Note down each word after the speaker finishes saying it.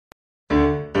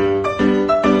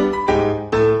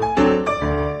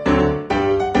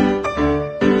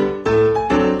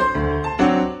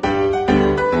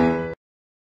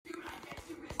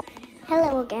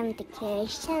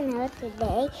channel.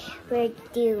 Today we're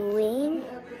doing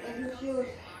we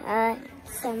have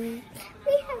some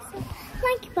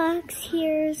lunchbox.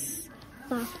 Here's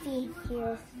Foxy.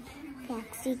 Here's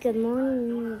Foxy. Good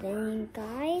morning,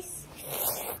 guys.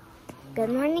 Good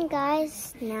morning,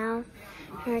 guys. Now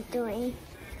we're doing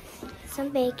some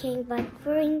baking, but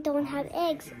we don't have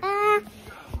eggs.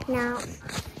 Now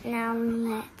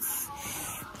let's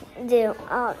do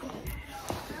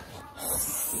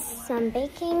some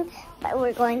baking, but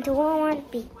we're going to Walmart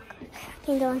because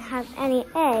we don't have any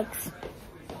eggs.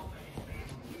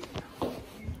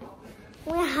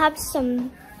 We have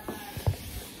some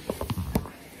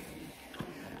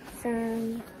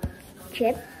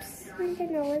chips. I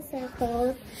don't know what they're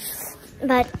called,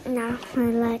 but now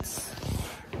let's.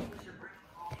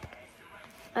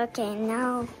 Okay,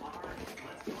 now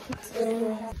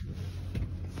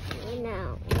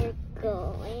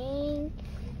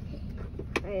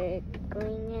we're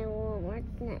going to Walmart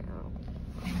now.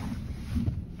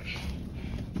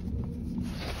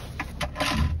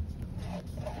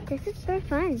 This is for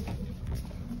fun.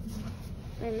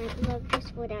 I might love this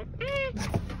for that.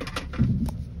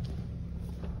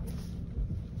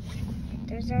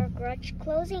 There's our garage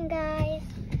closing, guys.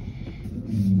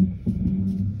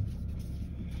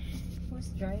 Who's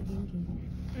driving?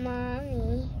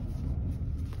 Mommy.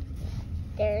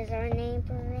 There's our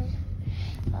neighbor.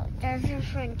 Oh, there's our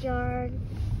front yard.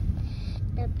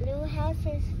 The blue house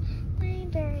is very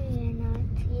not.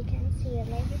 You can see it.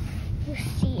 Maybe you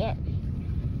see it.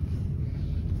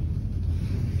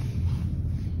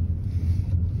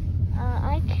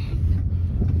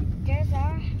 There's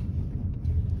our.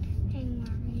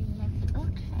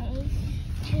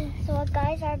 Okay. So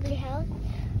guys, our blue house.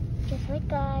 Just wait,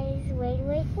 guys. Wait.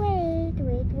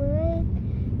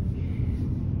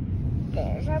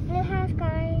 There's our blue house,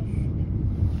 guys.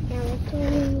 Now we're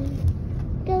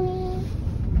going.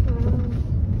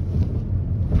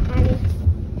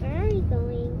 Where are we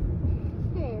going?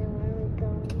 I don't know where we're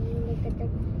going. Look at the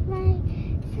right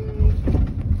side.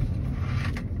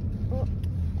 Oh,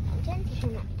 attention,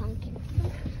 that pumpkin.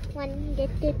 1,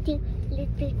 little 2,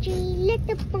 little 3,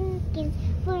 little pumpkins.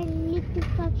 4, little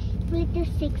 5, little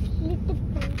 6, little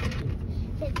pumpkins.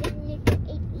 7, little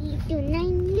 8, little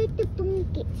 9, little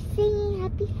pumpkins. Sing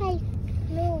happy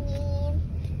Halloween.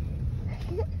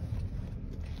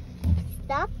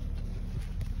 Stop.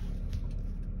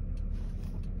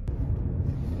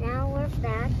 Now we're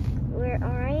back. We're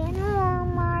already in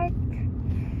Walmart.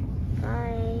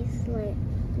 Guys, wait.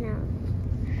 Now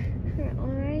we're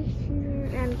already here.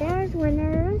 And there's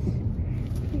Winners.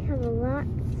 We have a lot.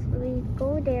 We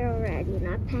go there already.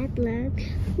 Not Petland.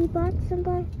 We bought some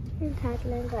in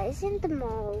Petland, but it's in the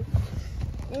mall.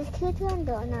 It's cute one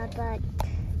donut, but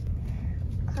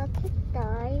Cookie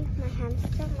died. My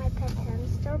hamster, my pet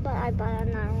hamster, but I bought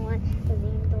another one, the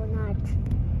green donut.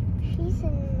 She's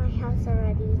in my house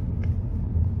already.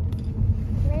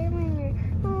 Later when we're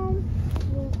home,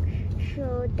 we'll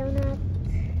show Donut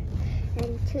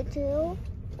and Tutu,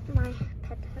 my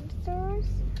pet hamsters.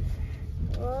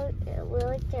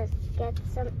 We'll just get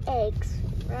some eggs,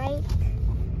 right?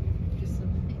 Just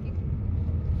some egg.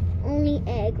 Only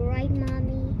egg, right,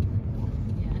 Mommy?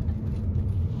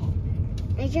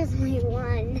 I just made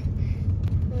one.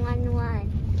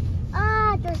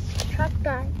 Ah, there's truck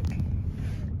guy.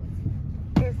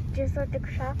 There's just like the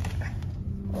truck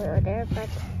over there, but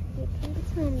you can't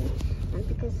swim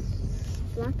because it's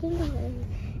blocking the way.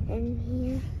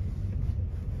 And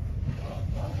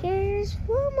here's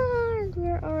Walmart.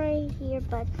 We're already here,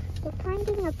 but we're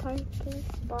finding a parking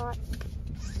spot.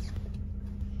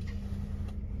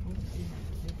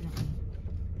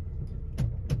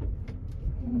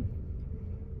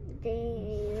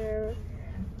 There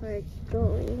we're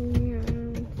going now.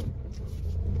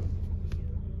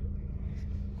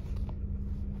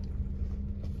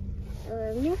 So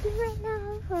we're moving right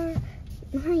now.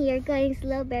 You're going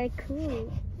slow, very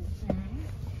cool.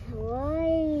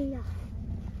 Why?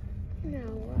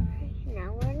 Now we're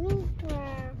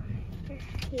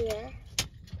here.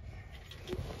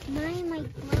 My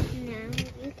glove now.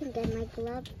 You can get my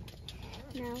glove.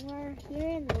 Now we're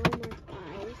here in Walmart,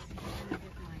 guys.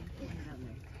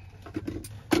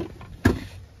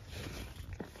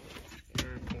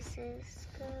 This is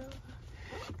the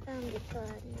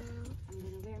card now. I'm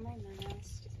gonna wear my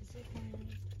mask. Is it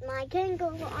fine? I can go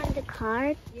on the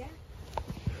card. Yeah.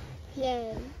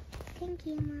 Yay. Thank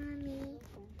you, Mommy.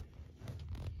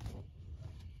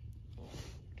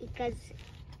 Because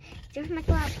there's my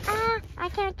glove. I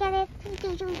can't get it.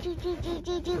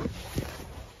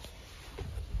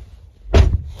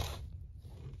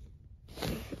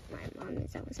 My mom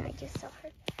is outside. I just saw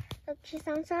her. Look, she's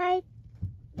outside.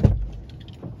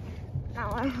 Now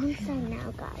we're outside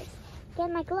now, guys. Get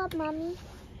my glove, mommy.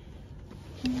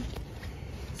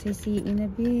 So see you in a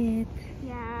bit.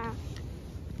 Yeah.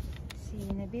 See you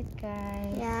in a bit,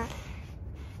 guys. Yeah.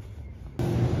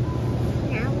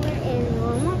 Now we're in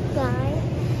Walmart, guys.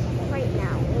 Right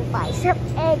now, we'll buy some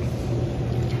eggs.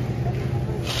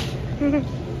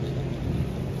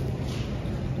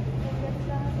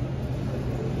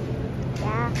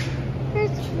 Yeah.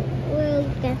 First, we'll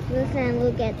get this and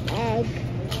we'll get egg.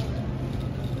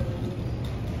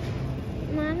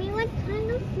 Mommy, what kind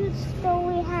of fruit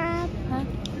store we have? Huh?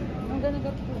 I'm gonna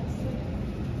go first.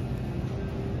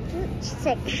 Fruit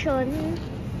section.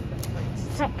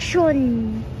 Fruit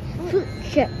section. Fruit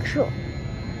section.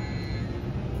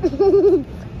 Fruit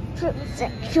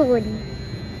section.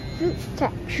 Fruit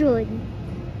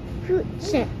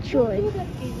section.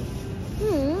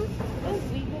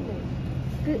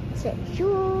 Fruit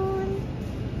section.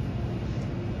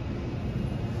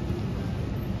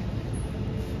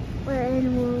 We're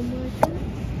in Walmart.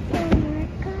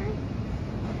 Guys.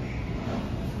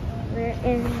 We're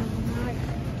in Walmart.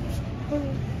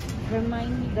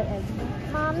 Remind me the egg.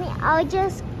 Mommy, I'll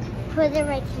just put it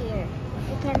right here.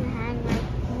 It can hang right.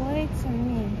 Wait a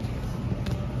minute.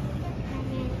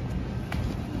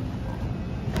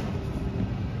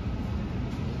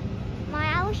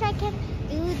 I wish I could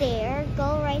do there.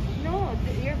 Go right. No,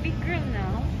 you're a big girl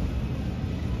now.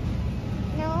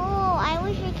 No, I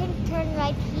wish I could turn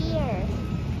right here.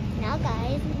 Now,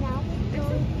 guys, now we go.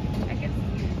 I can see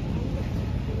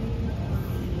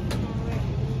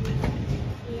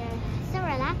you. Here. So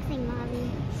relaxing, mommy.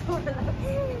 So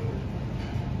relaxing.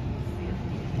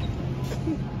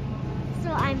 So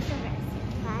I'm so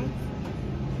rested, guys.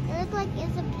 It looks like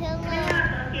it's a pillow.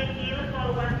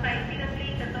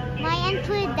 My aunt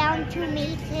put it down to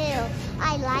me too.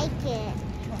 I like it.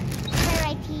 Put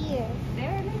right here.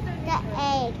 The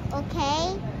egg,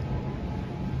 okay?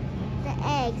 The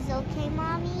eggs, okay,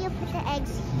 mommy? You put the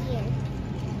eggs here.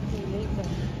 Okay, later.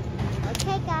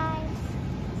 Okay, guys.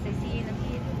 So see you in a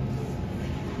bit.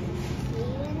 See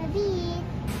you in a bit.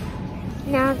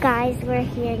 Now, guys, we're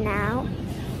here now.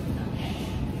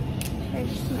 We're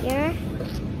here.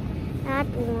 That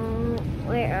one.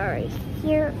 Where are we?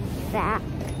 Here. Back.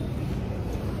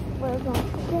 We're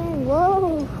going.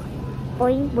 Whoa.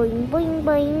 Boing, boing, boing,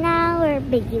 boing. Now we're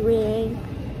videoing.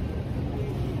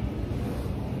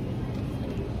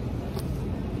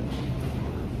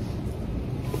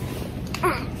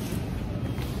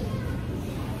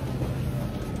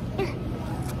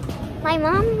 My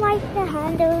mom likes the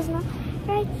handles now.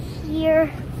 Right here.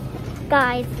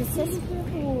 Guys, this is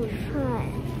fun.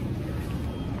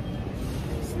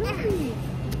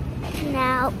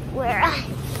 Now we're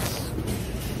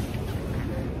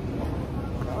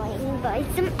going to buy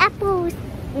some apples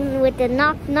with the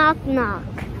knock, knock, knock.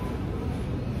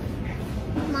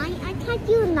 I thought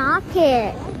you knock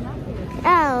it.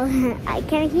 Oh, I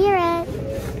can hear it.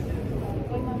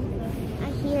 I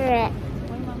hear it.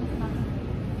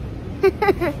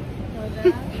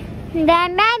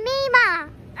 Dan Mima.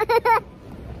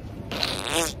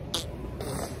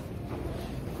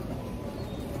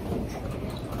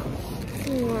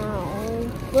 No,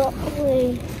 but we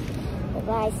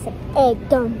buy some egg.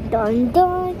 Dun dun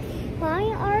dun. Why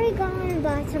are we going to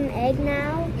buy some egg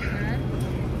now? Huh?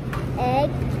 Egg?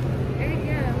 Egg,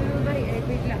 yeah, we will buy egg.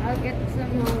 Wait lang, I'll get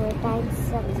some No, we're buying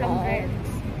some eggs. eggs.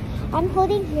 I'm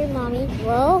holding here, mommy.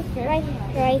 Whoa,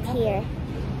 right here.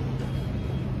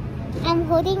 I'm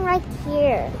holding right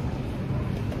here.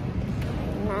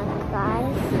 Now,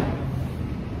 guys,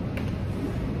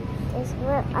 this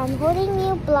where I'm holding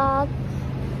you, vlog.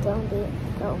 Don't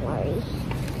worry,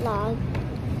 vlog.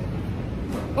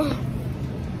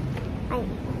 I'm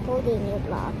holding you,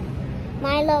 vlog.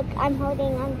 My look, I'm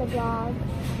holding on the vlog.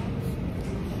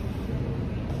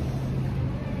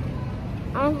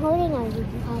 I'm holding on you,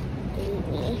 vlog.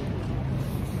 Me.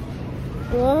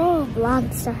 Whoa,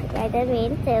 vlog, sorry, I didn't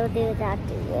mean to do that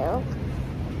to you.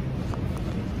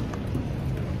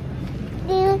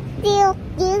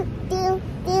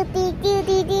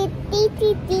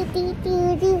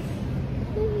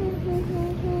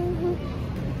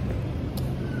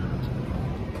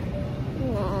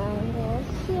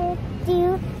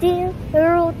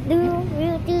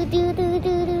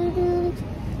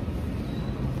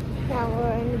 Now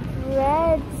we're in the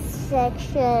bread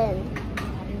section.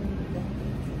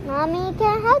 Mommy, can I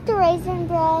have the raisin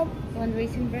bread? One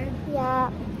raisin bread?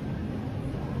 Yeah.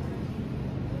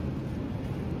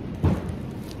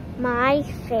 My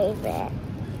favorite.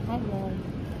 I love.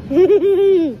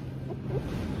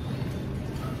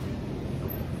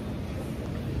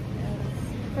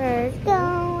 First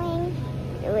going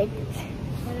with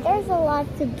There's a lot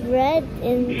of bread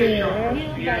in there.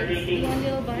 Little bites. You want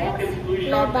little bites?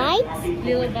 Little bites?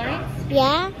 Little bites?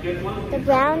 Yeah. The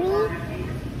brownie.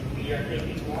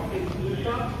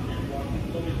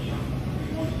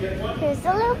 Here's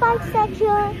the little bite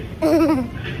section.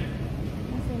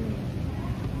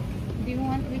 Do you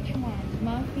want which one?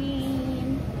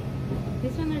 Muffin.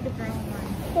 This one or the brown one?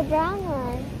 The brown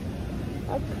one.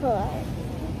 Of course.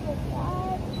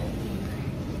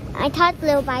 I thought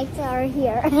little bites are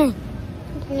here.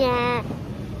 Yeah.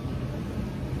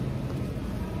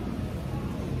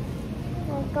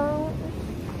 We're going.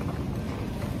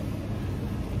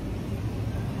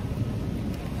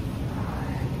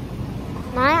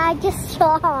 I just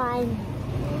saw one.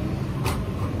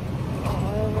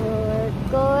 We're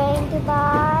going to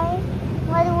buy.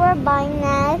 What we're buying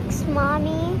next,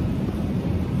 Mommy?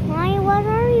 Mommy, what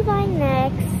are we buying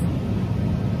next?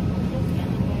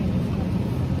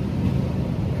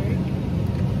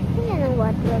 I don't know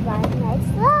what we're buying next.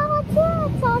 Oh, what's that?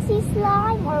 Saucy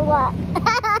slime or what?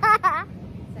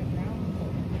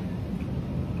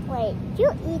 Wait, you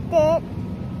eat it?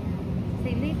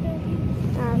 Say later.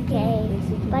 Okay.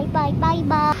 Bye bye bye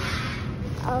bye.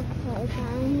 Okay,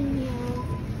 fine.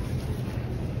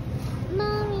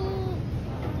 Mommy.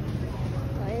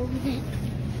 What is it?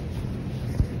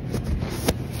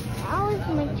 That was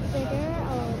much better.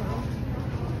 Oh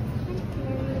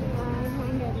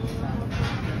no.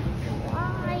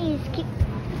 Why you keep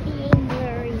being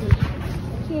blurry?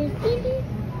 Here's Baby.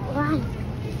 Why?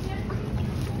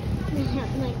 I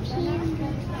have my candy.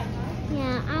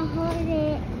 Yeah, I'll hold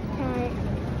it tight.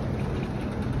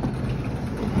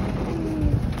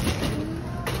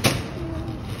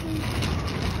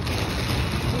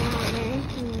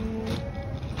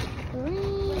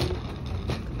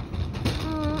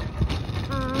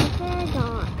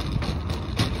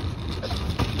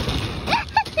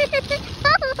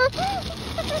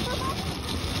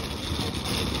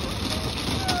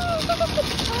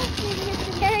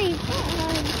 Very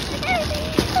fun.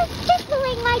 It's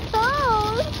tickling my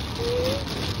toes.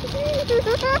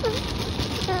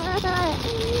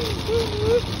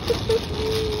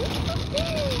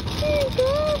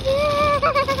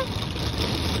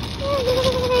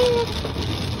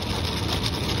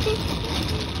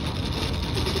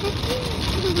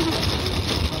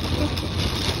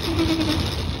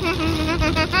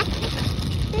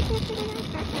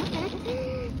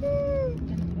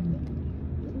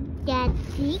 That's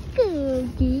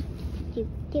good. Beep. Beep,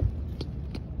 beep.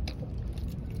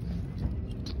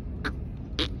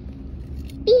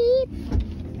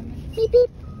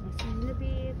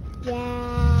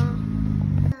 Yeah.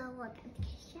 Welcome to the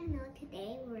channel.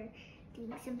 Today we're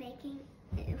doing some baking.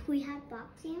 We have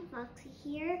Boxy and Foxy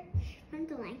here. From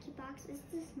the Lanky box is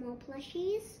the small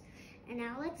plushies. And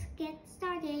now let's get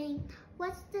started.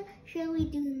 Shall we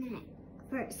do next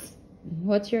first?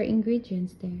 What's your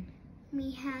ingredients there?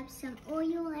 We have some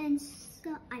oil and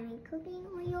cooking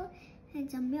oil and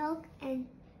some milk and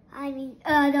I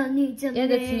don't need some milk.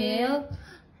 Yeah, that's milk.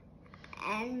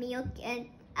 And milk and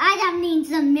I don't need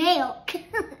some milk.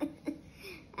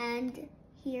 And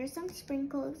here's some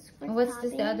sprinkles for What's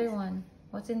toppings. the other one?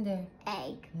 What's in there?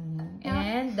 Egg.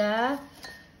 And the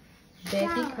Betty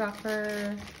Flour.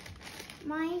 Crocker.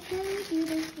 Should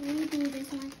we do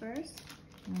this one first?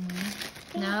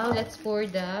 Now let's pour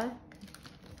the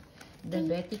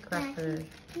Betty Crocker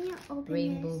Can you open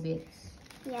rainbow this? bits.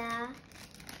 Yeah.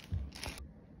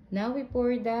 Now we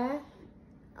pour the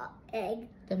Egg.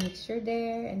 mixture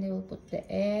there, and then we'll put the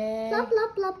egg. Plop,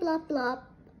 plop, plop, plop, plop.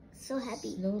 So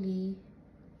happy. Slowly.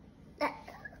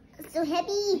 So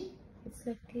happy. It's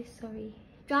like this, sorry.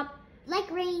 Drop like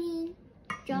raining.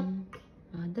 Drop.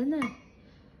 Done na.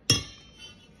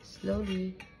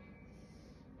 Slowly.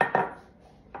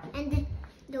 And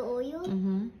the oil.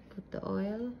 Put the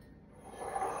oil.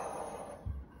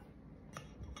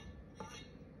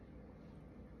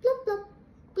 Plop, plop,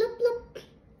 plop, plop.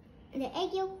 And the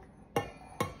egg yolk.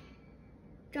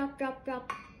 Drop, drop,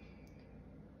 drop.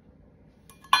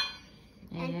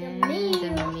 And the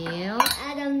milk.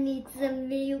 Adam needs some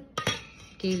milk.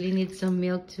 Kaylee needs some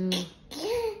milk too.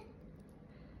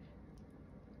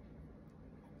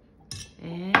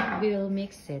 And we'll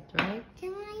mix it, right?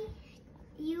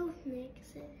 You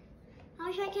mix it. I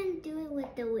wish I can do it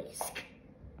with the whisk.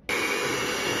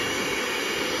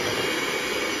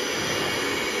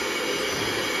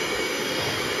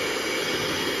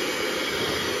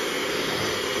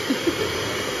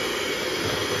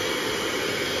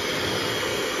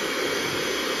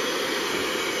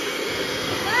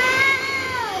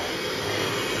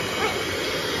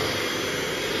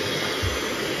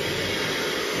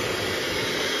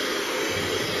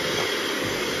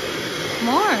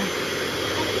 More. I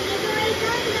think it's already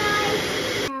done, guys.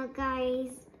 Now, guys,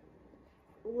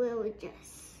 we'll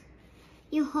just...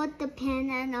 You hold the pen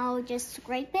and I'll just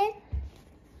scrape it.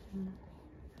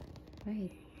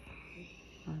 Wait.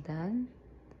 All done?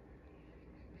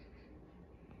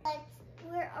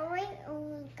 We're already...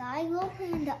 Oh, guys, we'll put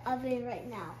it in the oven right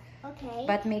now. Okay?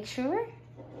 But make sure.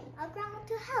 I'll grab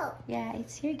to help. Yeah,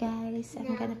 it's here, guys.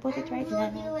 I'm gonna put it right now.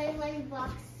 now. We'll do it when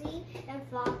Foxy and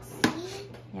Foxy.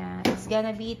 Yeah, it's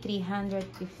gonna be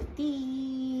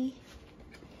 350.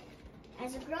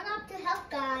 As a grown-up to help,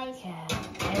 guys. Yeah,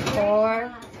 and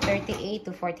for 38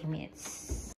 to 40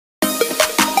 minutes.